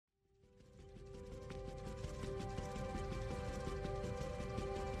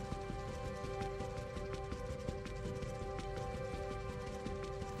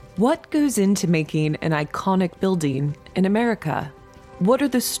What goes into making an iconic building in America? What are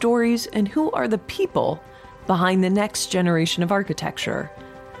the stories and who are the people behind the next generation of architecture?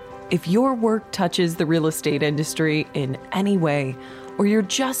 If your work touches the real estate industry in any way, or you're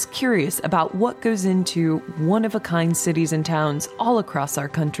just curious about what goes into one-of-a-kind cities and towns all across our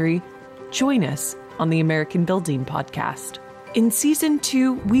country, join us on the American Building Podcast. In Season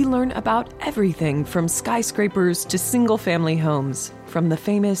 2, we learn about everything from skyscrapers to single-family homes, from the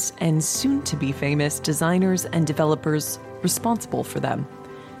famous and soon-to-be famous designers and developers responsible for them.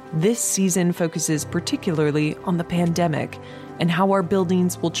 This season focuses particularly on the pandemic and how our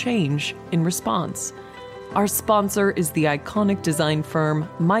buildings will change in response. Our sponsor is the iconic design firm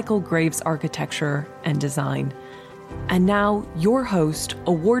Michael Graves Architecture and Design. And now, your host,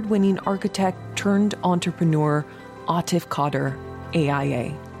 award-winning architect turned entrepreneur, Atif Qadir,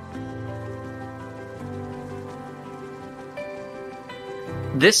 AIA.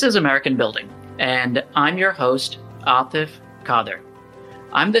 This is American Building, and I'm your host, Atif Qadir.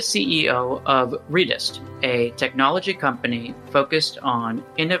 I'm the CEO of Redist, a technology company focused on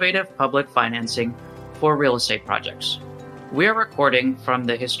innovative public financing for real estate projects. We are recording from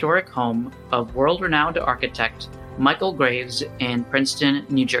the historic home of world-renowned architect Michael Graves in Princeton,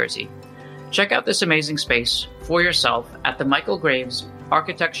 New Jersey. Check out this amazing space for yourself at the Michael Graves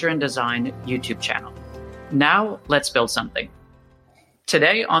Architecture and Design YouTube channel. Now, let's build something.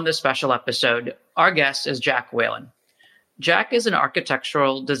 Today on this special episode, our guest is Jack Whalen. Jack is an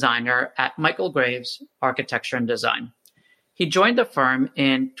architectural designer at Michael Graves Architecture and Design. He joined the firm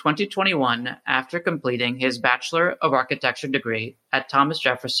in 2021 after completing his Bachelor of Architecture degree at Thomas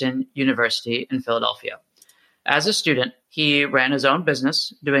Jefferson University in Philadelphia. As a student, he ran his own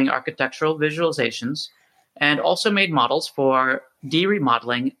business doing architectural visualizations and also made models for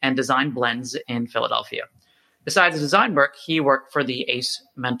remodeling and design blends in Philadelphia. Besides the design work, he worked for the ACE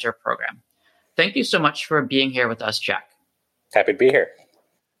Mentor program. Thank you so much for being here with us, Jack. Happy to be here.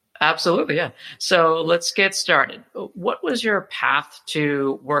 Absolutely, yeah. So let's get started. What was your path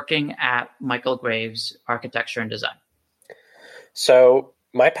to working at Michael Graves Architecture and Design? So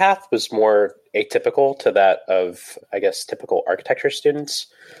my path was more atypical to that of, I guess, typical architecture students.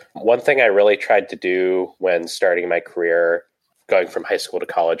 One thing I really tried to do when starting my career, going from high school to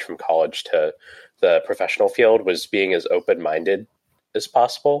college, from college to the professional field, was being as open-minded as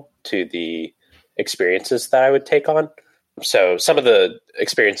possible to the experiences that I would take on. So some of the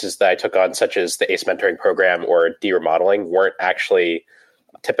experiences that I took on, such as the ACE mentoring program or remodeling, weren't actually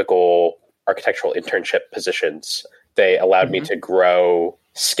typical architectural internship positions. They allowed me to grow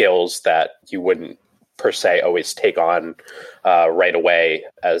skills that you wouldn't per se always take on right away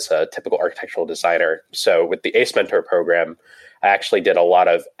as a typical architectural designer. So with the ACE mentor program, I actually did a lot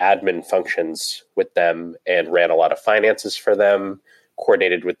of admin functions with them and ran a lot of finances for them,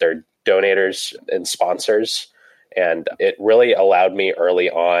 coordinated with their donators and sponsors. And it really allowed me early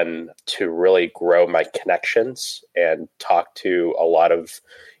on to really grow my connections and talk to a lot of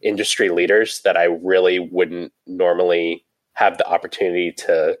industry leaders that I really wouldn't normally have the opportunity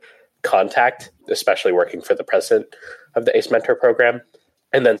to contact, especially working for the president of the ACE Mentor program.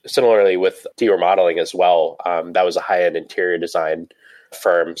 And then similarly with remodeling as well, that was a high-end interior design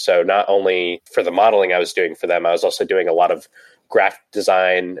firm. So not only for the modeling I was doing for them, I was also doing a lot of graphic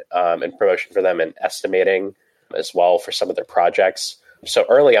design and promotion for them and estimating as well for some of their projects. So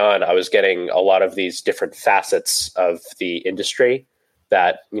early on, I was getting a lot of these different facets of the industry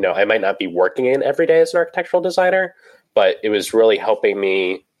that, I might not be working in every day as an architectural designer, but it was really helping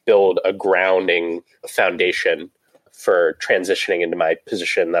me build a grounding foundation for transitioning into my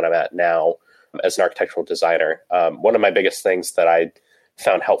position that I'm at now as an architectural designer. One of my biggest things that I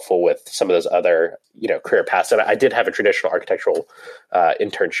found helpful with some of those other, career paths, and I did have a traditional architectural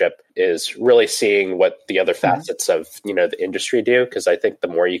internship, is really seeing what the other facets of, the industry do. Because I think the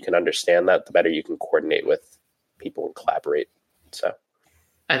more you can understand that, the better you can coordinate with people and collaborate. So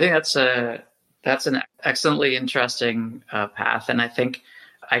I think that's an excellently interesting path. And I think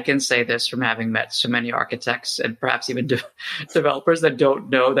I can say this from having met so many architects and perhaps even developers that don't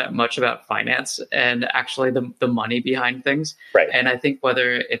know that much about finance and actually the money behind things. Right. And I think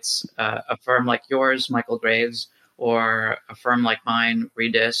whether it's a firm like yours, Michael Graves, or a firm like mine,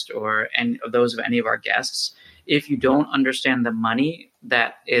 Redist, or any of those of any of our guests, if you don't understand the money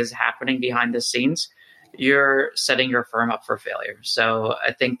that is happening behind the scenes, you're setting your firm up for failure. So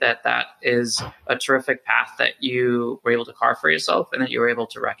I think that is a terrific path that you were able to carve for yourself and that you were able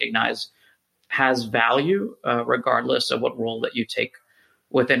to recognize has value regardless of what role that you take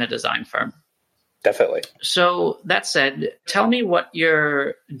within a design firm. Definitely. So that said, tell me what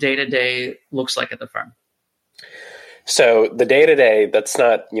your day-to-day looks like at the firm. So the day to day, that's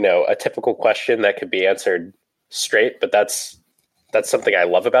not, a typical question that could be answered straight, but that's something I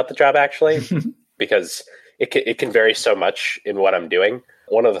love about the job actually, because it can vary so much in what I'm doing.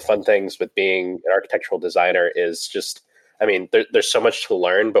 One of the fun things with being an architectural designer is just, there's so much to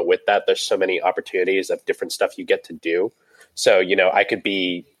learn, but with that, there's so many opportunities of different stuff you get to do. So, I could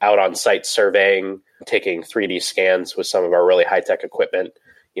be out on site surveying, taking 3D scans with some of our really high tech equipment.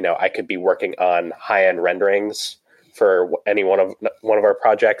 I could be working on high end renderings for any one of our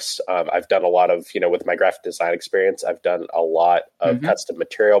projects. I've done a lot of, with my graphic design experience, I've done a lot of custom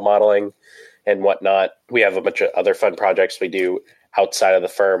material modeling and whatnot. We have a bunch of other fun projects we do outside of the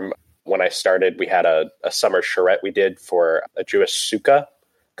firm. When I started, we had a summer charrette we did for a Jewish sukkah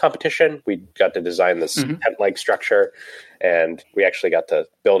competition. We got to design this tent-like structure, and we actually got to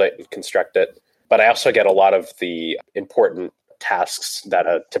build it and construct it. But I also get a lot of the important tasks that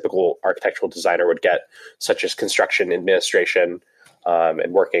a typical architectural designer would get, such as construction administration,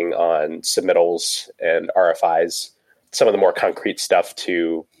 and working on submittals and RFIs, some of the more concrete stuff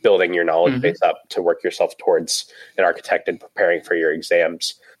to building your knowledge base up to work yourself towards an architect and preparing for your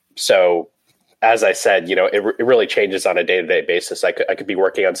exams. So as I said, it really changes on a day-to-day basis. I could be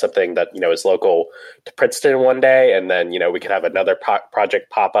working on something that, is local to Princeton one day, and then, we could have another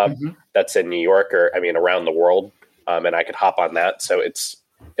project pop up that's in New York or, around the world. And I could hop on that. So it's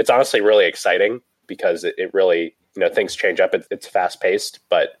honestly really exciting because it really, things change up. It's fast paced,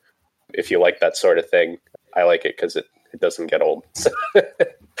 but if you like that sort of thing, I like it because it doesn't get old.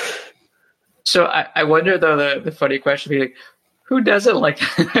 So I wonder though, the funny question would be like, who doesn't like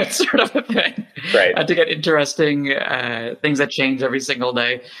that sort of a thing? Right. To get interesting things that change every single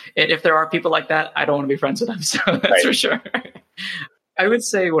day. If there are people like that, I don't want to be friends with them. So that's for sure. I would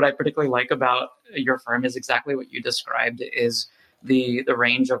say what I particularly like about your firm is exactly what you described, is the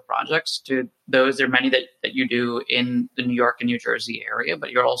range of projects. To those, there are many that you do in the New York and New Jersey area,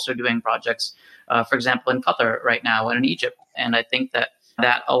 but you're also doing projects, for example, in Qatar right now and in Egypt. And I think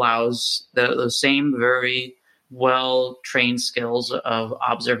that allows those same very well-trained skills of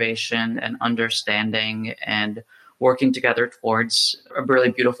observation and understanding and working together towards a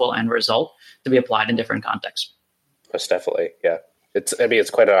really beautiful end result to be applied in different contexts. Most definitely. Yeah. It's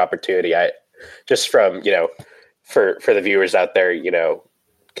quite an opportunity. I just from, for the viewers out there,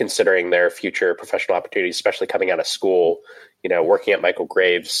 considering their future professional opportunities, especially coming out of school, working at Michael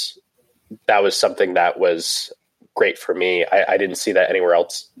Graves, that was something that was great for me. I didn't see that anywhere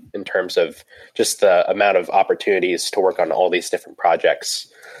else in terms of just the amount of opportunities to work on all these different projects.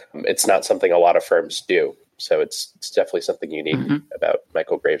 It's not something a lot of firms do. So it's definitely something unique about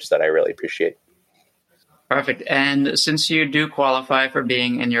Michael Graves that I really appreciate. Perfect. And since you do qualify for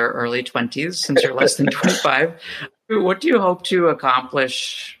being in your early 20s, since you're less than 25, what do you hope to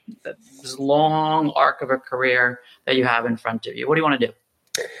accomplish this long arc of a career that you have in front of you? What do you want to do?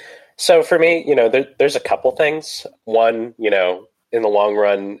 So for me, there's a couple things. One, in the long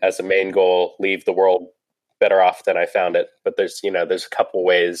run, as a main goal, leave the world better off than I found it. But there's a couple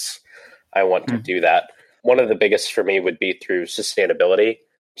ways I want to do that. One of the biggest for me would be through sustainability.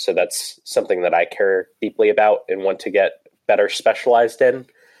 So that's something that I care deeply about and want to get better specialized in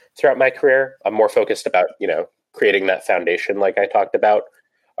throughout my career. I'm more focused about, creating that foundation like I talked about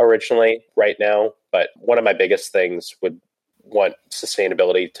originally right now. But one of my biggest things would want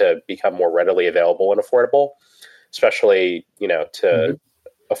sustainability to become more readily available and affordable, especially, to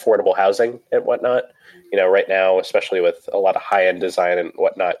affordable housing and whatnot. Right now, especially with a lot of high-end design and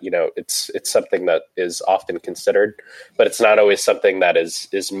whatnot, it's something that is often considered, but it's not always something that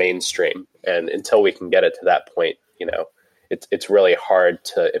is mainstream. And until we can get it to that point, it's really hard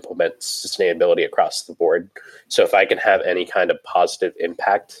to implement sustainability across the board. So if I can have any kind of positive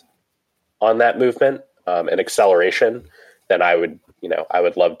impact on that movement and acceleration, then I would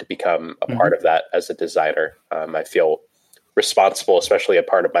love to become a part of that as a designer. I feel responsible, especially a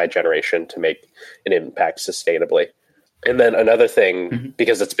part of my generation, to make an impact sustainably. And then another thing,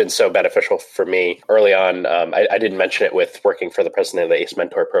 because it's been so beneficial for me early on, I didn't mention it with working for the president of the ACE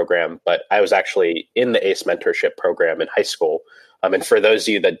Mentor program, but I was actually in the ACE Mentorship program in high school. And for those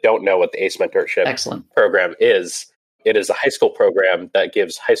of you that don't know what the ACE Mentorship program is, it is a high school program that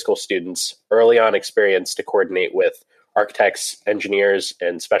gives high school students early on experience to coordinate with architects, engineers,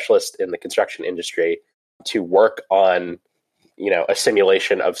 and specialists in the construction industry to work on a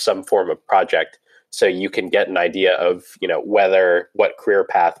simulation of some form of project, so you can get an idea of what career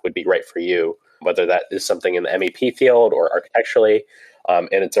path would be right for you, whether that is something in the MEP field or architecturally. And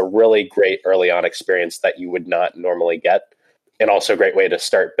it's a really great early on experience that you would not normally get, and also a great way to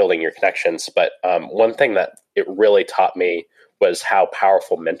start building your connections. But one thing that it really taught me was how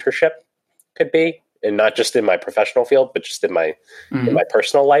powerful mentorship could be and not just in my professional field, but just in my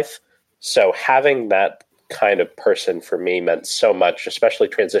personal life. So having that kind of person for me meant so much, especially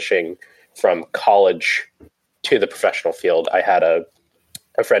transitioning from college to the professional field. I had a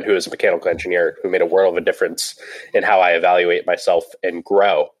friend who was a mechanical engineer who made a world of a difference in how I evaluate myself and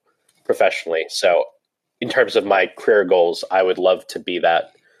grow professionally. So in terms of my career goals, I would love to be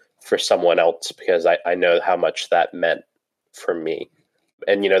that for someone else, because I know how much that meant for me.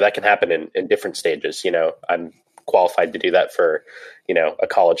 And, that can happen in different stages. I'm qualified to do that for, a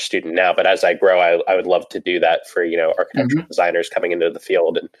college student now. But as I grow, I would love to do that for, architectural designers coming into the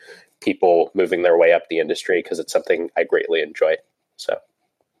field and people moving their way up the industry, because it's something I greatly enjoy. So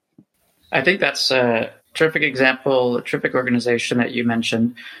I think that's a terrific example, a terrific organization that you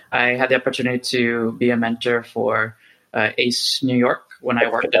mentioned. I had the opportunity to be a mentor for ACE New York when I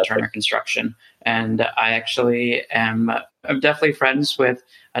worked at Turner Construction. And I actually I'm definitely friends with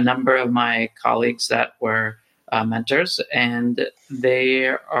a number of my colleagues that were mentors, and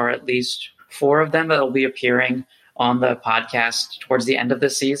there are at least 4 of them that will be appearing on the podcast towards the end of the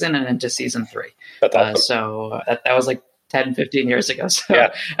season and into season 3. That's awesome. So that was like 10, 15 years ago. So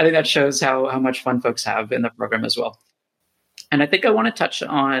yeah. I think that shows how much fun folks have in the program as well. And I think I want to touch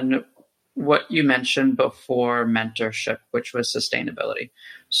on what you mentioned before mentorship, which was sustainability.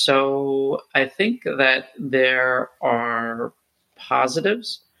 So I think that there are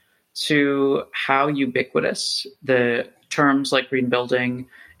positives to how ubiquitous the terms like green building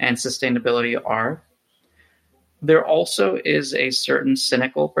and sustainability are. There also is a certain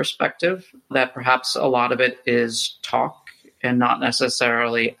cynical perspective that perhaps a lot of it is talk and not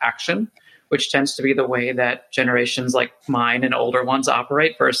necessarily action, which tends to be the way that generations like mine and older ones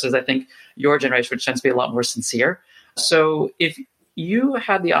operate, versus I think your generation, which tends to be a lot more sincere. So if you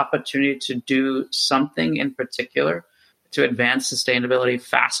had the opportunity to do something in particular to advance sustainability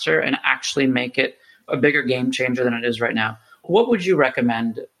faster and actually make it a bigger game changer than it is right now, what would you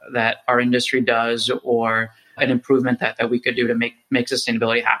recommend that our industry does, or an improvement that we could do to make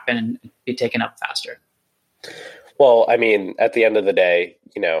sustainability happen and be taken up faster? Well, I mean, at the end of the day,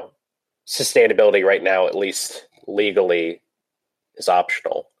 sustainability right now, at least legally, is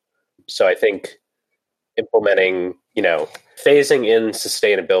optional. So I think implementing, phasing in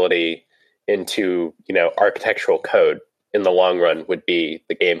sustainability into, architectural code in the long run would be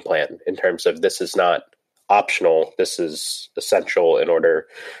the game plan, in terms of this is not optional. This is essential in order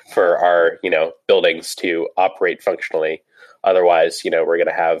for our, buildings to operate functionally. Otherwise, we're going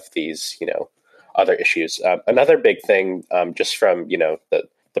to have these, other issues. Another big thing, just from,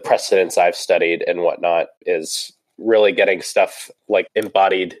 the precedents I've studied and whatnot, is really getting stuff like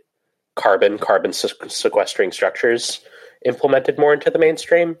embodied carbon sequestering structures implemented more into the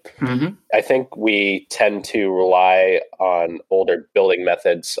mainstream. Mm-hmm. I think we tend to rely on older building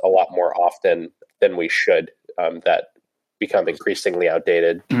methods a lot more often than we should, that become increasingly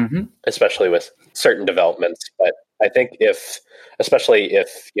outdated, especially with certain developments. But I think especially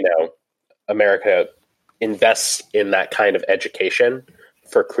if America invests in that kind of education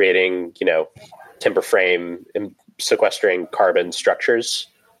for creating, timber frame and sequestering carbon structures,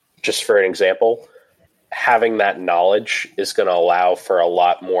 just for an example, having that knowledge is going to allow for a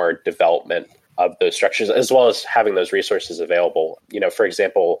lot more development of those structures, as well as having those resources available. For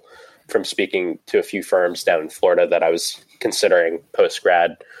example, from speaking to a few firms down in Florida that I was considering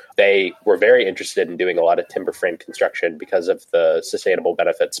post-grad, they were very interested in doing a lot of timber frame construction because of the sustainable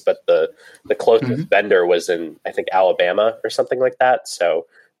benefits. But the closest vendor was in, I think, Alabama or something like that. So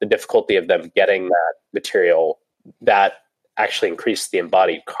the difficulty of them getting that material that actually increased the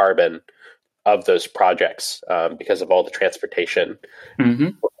embodied carbon of those projects, because of all the transportation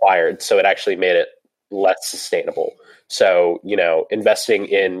required. So it actually made it less sustainable. So, investing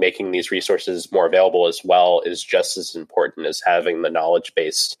in making these resources more available as well is just as important as having the knowledge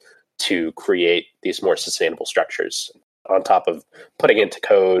base to create these more sustainable structures, on top of putting into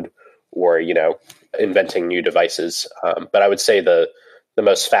code or, inventing new devices. But I would say the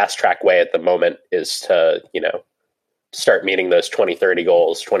most fast track way at the moment is to, start meeting those 2030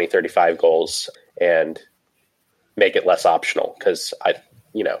 goals, 2035 goals, and make it less optional. Because at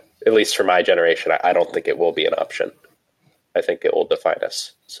least for my generation, I don't think it will be an option. I think it will define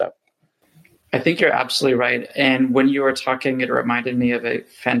us. So I think you're absolutely right. And when you were talking, it reminded me of a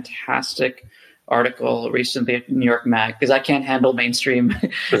fantastic article recently at New York Mag, because I can't handle mainstream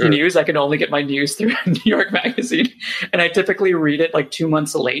news. I can only get my news through New York Magazine. And I typically read it like 2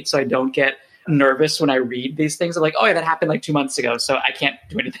 months late, so I don't get nervous when I read these things. I'm like, oh yeah, that happened like 2 months ago, so I can't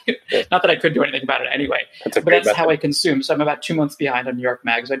do anything. Not that I could do anything about it anyway, but that's how I consume. So I'm about 2 months behind on New York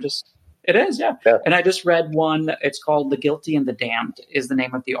Mag. So it is. And I just read one. It's called "The Guilty and the Damned" is the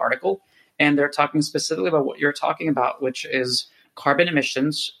name of the article, And they're talking specifically about what you're talking about, which is carbon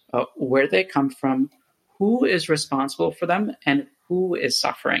emissions, where they come from, who is responsible for them, and who is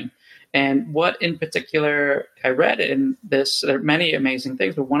suffering. And what in particular I read in this, there are many amazing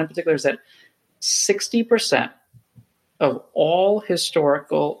things, but one in particular is that 60% of all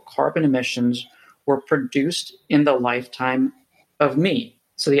historical carbon emissions were produced in the lifetime of me.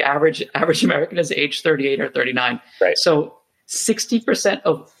 So the average American is age 38 or 39. Right. So 60%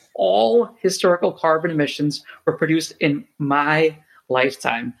 of all historical carbon emissions were produced in my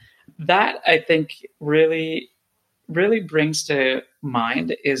lifetime. That, I think, really brings to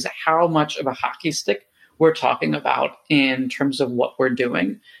mind is how much of a hockey stick we're talking about in terms of what we're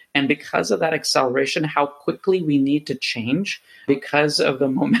doing. And because of that acceleration, how quickly we need to change because of the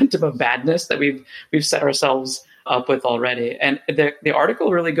momentum of badness that we've set ourselves up with already. And the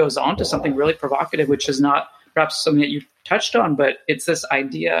article really goes on to something really provocative, which is not perhaps something that you touched on, but it's this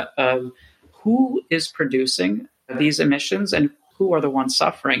idea of who is producing these emissions and who are the ones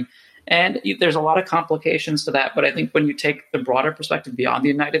suffering. And there's a lot of complications to that. But I think when you take the broader perspective beyond the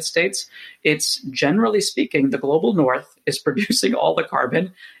United States, it's generally speaking, the global north is producing all the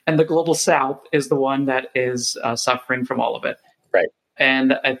carbon and the global south is the one that is suffering from all of it. Right.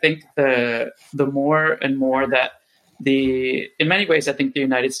 And I think the more and more that in many ways, I think the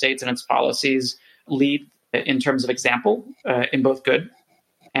United States and its policies lead in terms of example in both good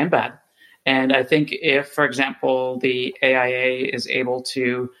and bad. And I think if, for example, the AIA is able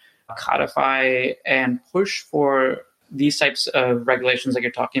to codify and push for these types of regulations that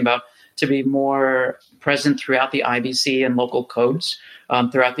you're talking about to be more present throughout the IBC and local codes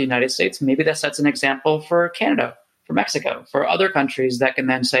throughout the United States, maybe that sets an example for Canada, for Mexico, for other countries that can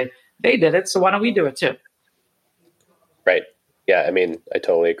then say, they did it, so why don't we do it too? Right. Yeah, I mean, I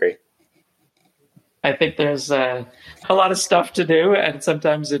totally agree. I think there's a lot of stuff to do, and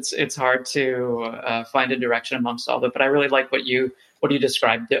sometimes it's hard to find a direction amongst all of it. But I really like what you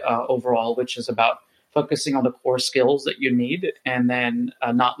described overall, which is about focusing on the core skills that you need, and then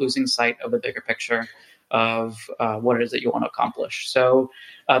not losing sight of the bigger picture of what it is that you want to accomplish. So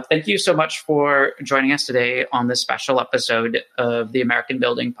thank you so much for joining us today on this special episode of the American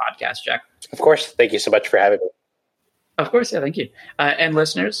Building Podcast, Jack. Of course. Thank you so much for having me. Of course, yeah, thank you. And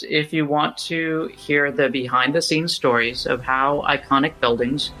listeners, if you want to hear the behind-the-scenes stories of how iconic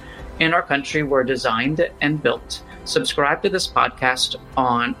buildings in our country were designed and built, subscribe to this podcast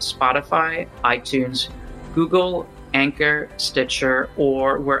on Spotify, iTunes, Google, Anchor, Stitcher,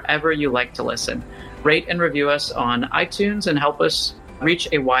 or wherever you like to listen. Rate and review us on iTunes and help us reach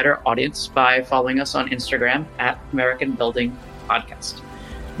a wider audience by following us on Instagram at American Building Podcast.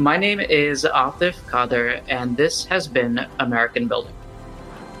 My name is Atif Kader, and this has been American Building.